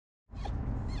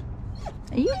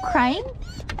Are you crying?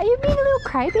 Are you being a little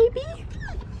crybaby?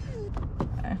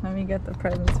 Alright, let me get the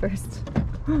presents first.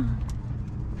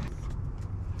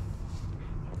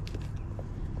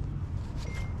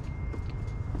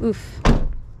 Oof.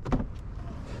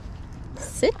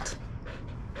 Sit.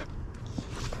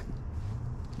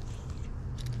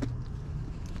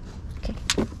 Okay.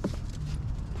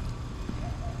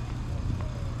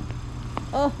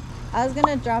 Oh, I was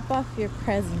gonna drop off your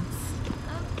presents.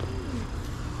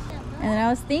 And I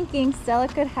was thinking Stella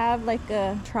could have like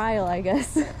a trial, I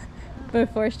guess,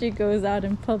 before she goes out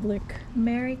in public.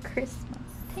 Merry Christmas.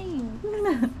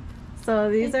 Thanks.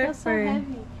 So these are so for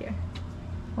heavy. here.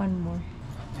 One more.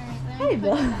 Alright, Hey,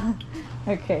 Bill.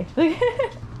 Okay.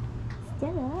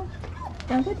 Stella,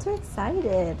 don't get too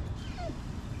excited.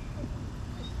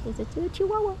 Is it a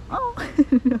chihuahua? Oh,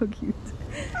 no, cute.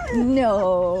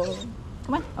 No.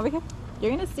 Come on, over here.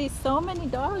 You're gonna see so many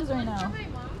dogs right now.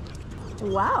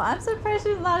 Wow, I'm surprised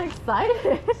she's not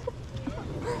excited.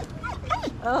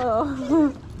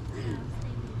 Oh.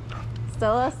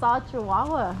 Stella saw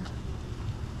Chihuahua.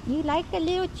 You like a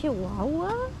little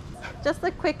Chihuahua? Just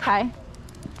a quick hi.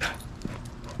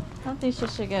 I don't think she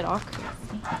should get all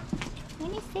crazy.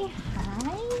 Let me say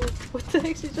hi. What the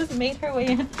heck? She just made her way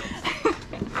in.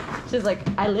 She's like,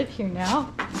 I live here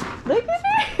now. Look at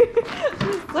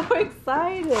her. She's so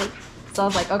excited. So I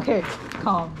was like, okay,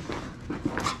 calm.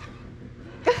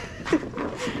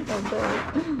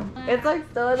 It's like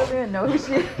Stella doesn't even know who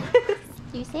she is.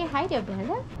 Do you say hi to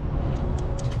Bella?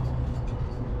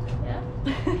 Yeah.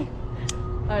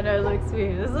 Oh no, it looks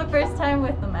weird. This is the first time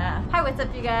with the mask. Hi, what's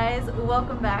up you guys?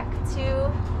 Welcome back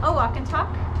to a walk and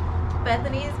talk.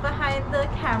 Bethany's behind the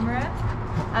camera.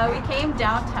 We came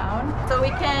downtown so we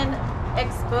can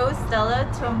expose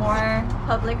Stella to a more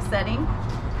public setting.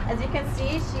 As you can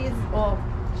see, she's, well,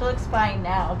 she looks fine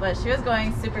now, but she was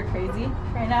going super crazy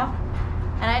right now.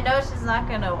 And I know she's not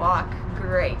gonna walk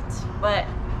great, but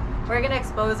we're gonna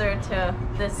expose her to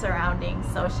this surrounding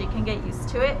so she can get used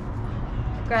to it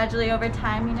gradually over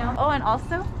time, you know. Oh, and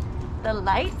also the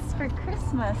lights for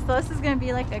Christmas. So this is gonna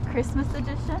be like a Christmas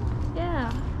edition.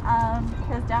 Yeah.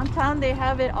 Because downtown they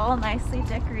have it all nicely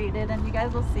decorated, and you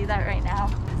guys will see that right now.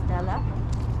 Stella.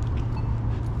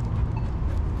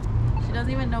 She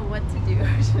doesn't even know what to do.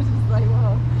 She's just like,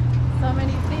 whoa, so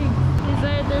many things. These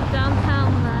are the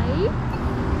downtown lights.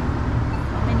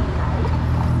 Many lights.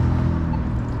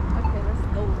 Okay, let's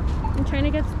go. I'm trying to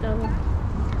get Stella.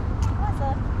 What's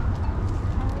up?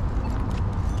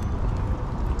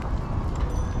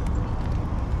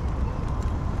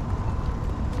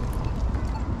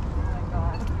 Oh my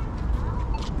god.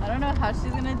 I don't know how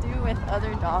she's gonna do with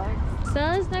other dogs.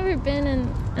 Stella's never been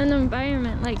in an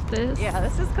environment like this. Yeah,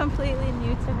 this is completely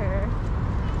new to her.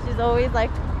 She's always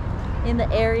like in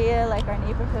the area, like our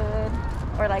neighborhood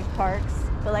or like parks,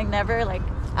 but like never like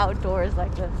outdoors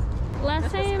like this.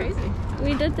 Last This is time crazy.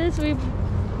 we did this, we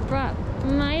brought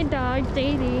my dog,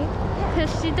 JD,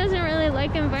 because she doesn't really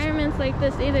like environments like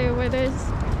this either, where there's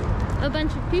a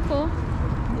bunch of people.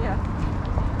 Yeah.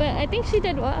 But I think she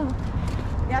did well.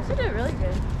 Yeah, she did really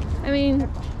good. I mean,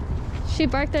 she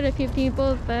barked at a few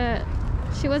people, but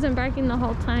she wasn't barking the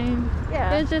whole time.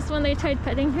 Yeah. It was just when they tried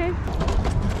petting her.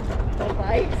 The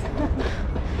bites.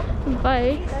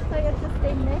 But That's why you have to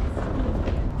stay next to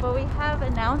me. But we have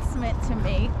an announcement to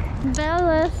make.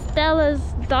 Bella, Stella's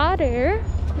daughter,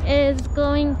 is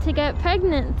going to get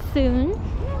pregnant soon.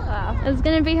 Yeah. It's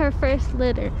gonna be her first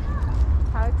litter.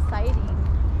 How exciting.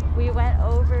 We went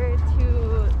over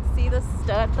to see the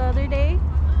stud the other day.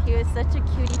 He was such a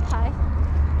cutie pie.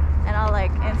 And I'll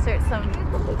like insert some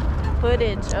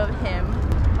footage of him.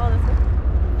 Oh, this is...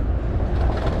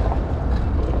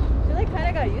 She like kind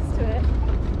of got used to it.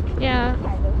 Yeah.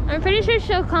 Kind of. I'm pretty sure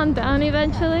she'll calm down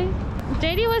eventually.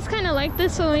 JD was kind of like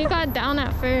this when we got down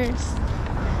at first.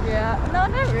 Yeah. No,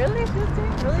 not really. She was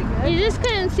doing really good. You just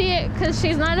couldn't see it because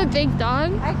she's not a big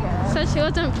dog, I guess. so she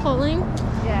wasn't pulling,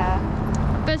 Yeah.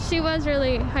 but she was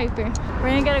really hyper. We're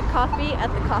gonna get a coffee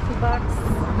at the coffee box.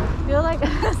 I feel like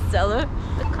Stella.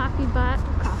 The coffee bot.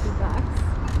 Coffee box.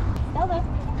 Stella.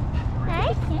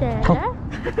 Hi, Stella.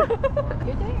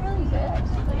 You're doing really good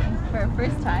actually for a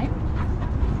first time.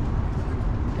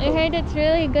 I heard it's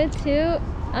really good too,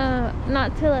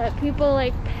 not to let people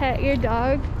like pet your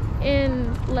dog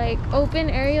in like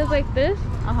open areas like this,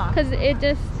 because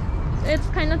it's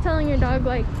kind of telling your dog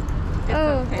like,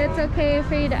 it's okay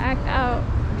for you to act out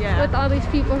with all these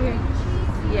people here.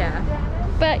 Yeah.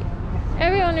 But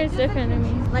everyone is different. I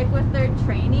mean, Like with their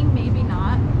training, maybe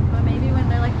not, but maybe when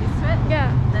they're like used to it,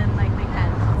 yeah. then like they can.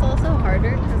 It's also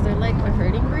harder because they're like a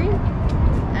herding breed,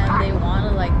 and they want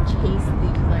to like chase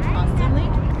these like constantly.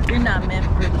 You're not meant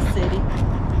for the city.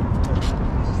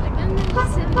 She's like, I'm not a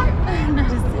city girl. I'm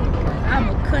not a city girl. I'm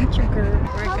a country girl.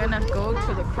 We're gonna go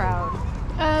to the crowd.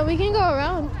 We can go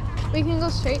around. We can go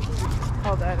straight.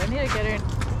 Hold on, I need to get her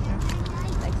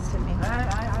next to me.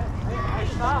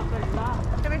 Stop.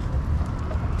 Come here.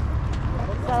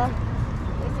 Stella,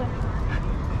 this way.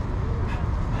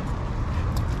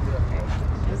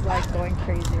 She's like going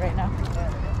crazy right now.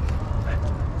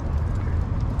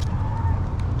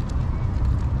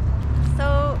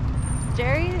 So,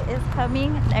 Jerry is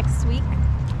coming next week.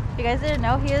 If you guys didn't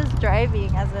know, he is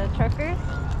driving as a trucker.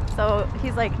 So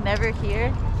he's like never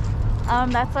here.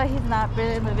 That's why he's not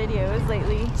been in the videos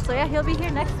lately. So yeah, he'll be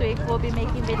here next week. We'll be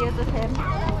making videos with him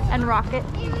and Rocket.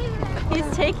 He's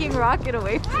taking Rocket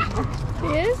away from me.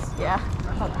 He is? Yeah.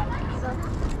 Hold on.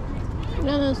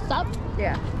 No, stop.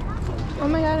 Yeah. Oh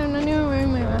my god, I'm not even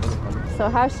wearing my mask. So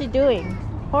how's she doing?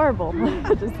 Horrible.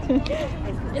 Just kidding.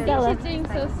 Stella. She's doing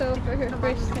so for her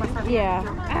first time. Yeah.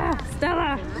 Ah,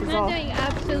 Stella. She's not doing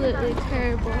absolutely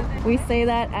terrible. We say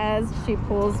that as she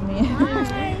pulls me.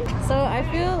 So I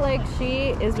feel like she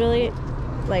is really,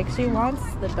 like, she wants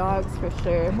the dogs for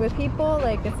sure. With people,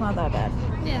 like, it's not that bad.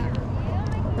 Yeah.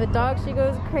 With dogs, she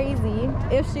goes crazy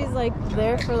if she's like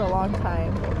there for a long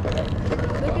time. Look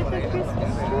at the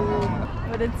Christmas tree.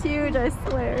 But it's huge, I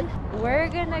swear. We're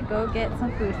gonna go get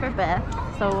some food for Beth.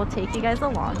 So we'll take you guys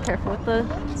along. Careful with the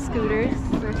scooters.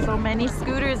 There's so many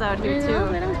scooters out here too.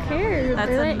 I don't care.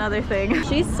 That's another thing.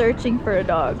 She's searching for a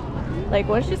dog. Like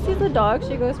when she sees a dog,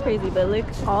 she goes crazy. But look,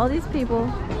 all these people,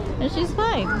 and she's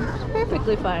fine. She's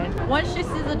perfectly fine. Once she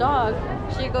sees a dog,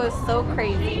 she goes so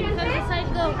crazy.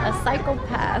 A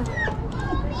psychopath.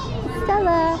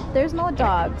 Stella, there's no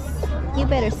dogs. You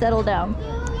better settle down.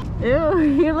 Ew,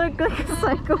 you look like a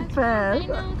psychopath.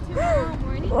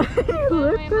 Why do you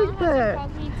look like that?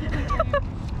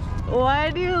 Why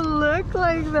do you look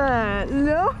like that?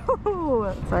 No!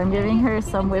 So I'm giving her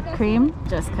some whipped cream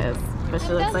just because, but she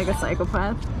looks like a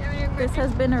psychopath. This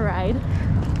has been a ride.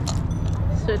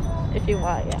 Should, if you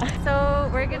want, yeah. So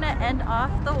we're gonna end off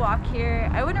the walk here.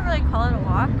 I wouldn't really call it a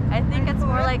walk. I think it's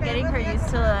more like getting her used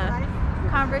to the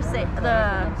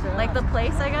the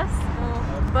place, I guess.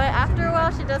 But after a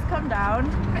while, she does come down.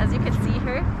 As you can see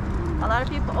her, a lot of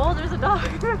people. Oh, there's a dog.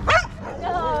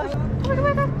 Oh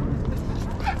my god.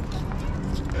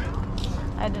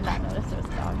 I did not notice there was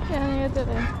a dog. Yeah, I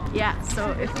didn't. Yeah,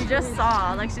 so if you just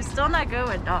saw, like, she's still not good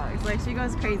with dogs. Like, she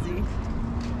goes crazy.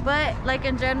 But like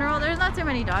in general, there's not too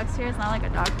many dogs here. It's not like a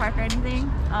dog park or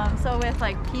anything. So with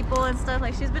like people and stuff,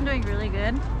 like she's been doing really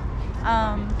good.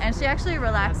 And she actually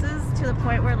relaxes to the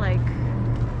point where like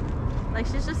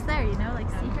she's just there, you know, like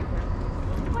see her.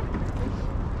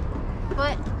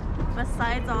 But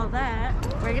besides all that,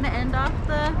 we're gonna end off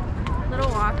the little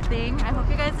walk thing. I hope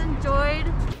you guys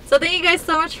enjoyed. So thank you guys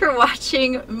so much for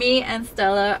watching. Me and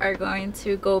Stella are going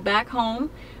to go back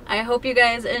home. I hope you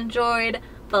guys enjoyed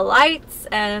the lights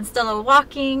and Stella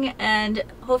walking, and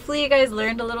hopefully you guys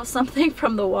learned a little something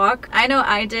from the walk. I know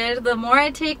I did. The more I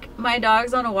take my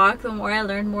dogs on a walk, the more I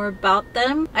learn more about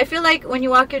them. I feel like when you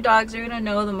walk your dogs, you're gonna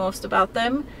know the most about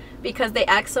them because they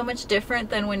act so much different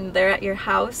than when they're at your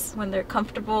house, when they're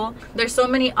comfortable. There's so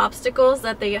many obstacles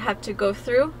that they have to go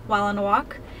through while on a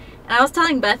walk. And I was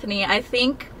telling Bethany, I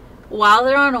think while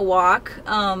they're on a walk,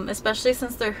 especially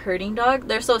since they're herding dog,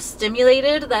 they're so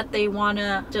stimulated that they want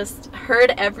to just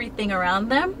herd everything around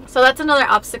them. So that's another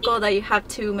obstacle that you have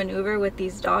to maneuver with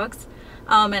these dogs.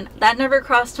 And that never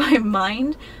crossed my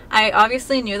mind. I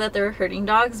obviously knew that they were herding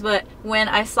dogs, but when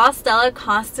I saw Stella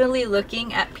constantly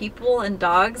looking at people and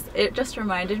dogs, it just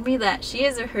reminded me that she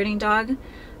is a herding dog.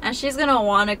 And she's gonna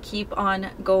want to keep on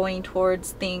going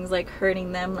towards things like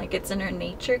hurting them, like it's in her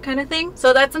nature kind of thing.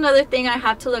 So that's another thing I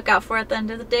have to look out for at the end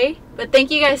of the day. But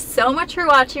thank you guys so much for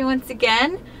watching once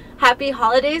again. Happy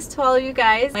holidays to all of you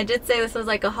guys. I did say this was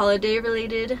like a holiday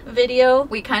related video.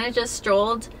 We kind of just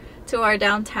strolled to our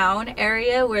downtown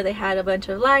area where they had a bunch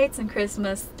of lights and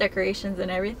Christmas decorations and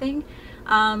everything.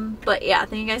 But yeah,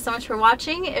 thank you guys so much for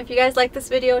watching. If you guys like this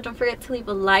video, don't forget to leave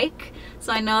a like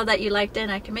so I know that you liked it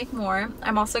and I can make more.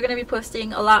 I'm also going to be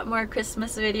posting a lot more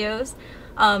Christmas videos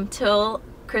till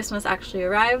Christmas actually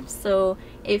arrives. So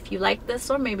if you like this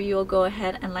one, maybe you'll go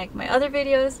ahead and like my other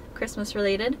videos Christmas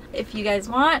related. If you guys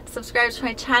want, subscribe to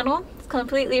my channel. It's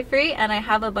completely free and I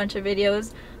have a bunch of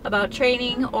videos about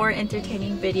training or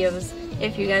entertaining videos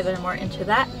if you guys are more into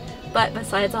that. But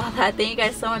besides all that, thank you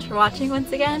guys so much for watching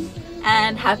once again,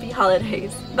 and happy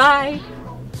holidays. Bye!